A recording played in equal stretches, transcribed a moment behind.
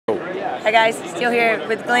Hi guys, still here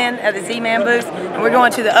with Glenn at the Z-Man booth, and we're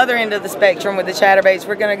going to the other end of the spectrum with the chatterbaits.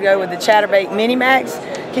 We're going to go with the Chatterbait Mini-Max.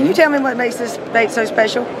 Can you tell me what makes this bait so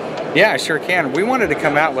special? Yeah, I sure can. We wanted to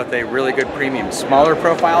come out with a really good premium, smaller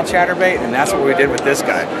profile chatterbait, and that's what we did with this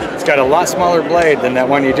guy. It's got a lot smaller blade than that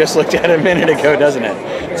one you just looked at a minute ago, doesn't it?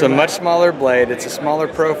 It's a much smaller blade, it's a smaller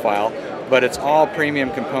profile, but it's all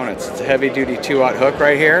premium components. It's a heavy duty 2/0 hook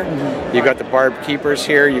right here. You've got the barbed keepers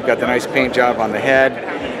here, you've got the nice paint job on the head,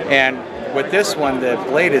 and with this one, the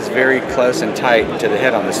blade is very close and tight to the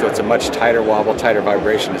head on this, so it's a much tighter wobble, tighter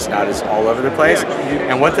vibration. It's not as all over the place.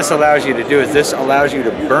 And what this allows you to do is this allows you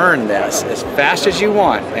to burn this as fast as you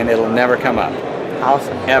want, and it'll never come up.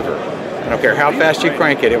 Awesome. Ever. I don't care how fast you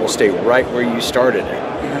crank it, it will stay right where you started it.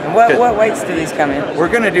 What weights do these come in? We're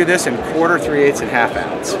going to do this in 1/4, 3/8, and 1/2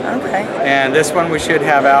 ounce. Okay. And this one we should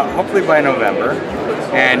have out hopefully by November.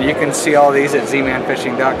 And you can see all these at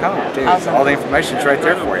zmanfishing.com too. Awesome. All the information's right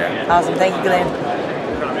there for you. Awesome. Thank you, Glenn.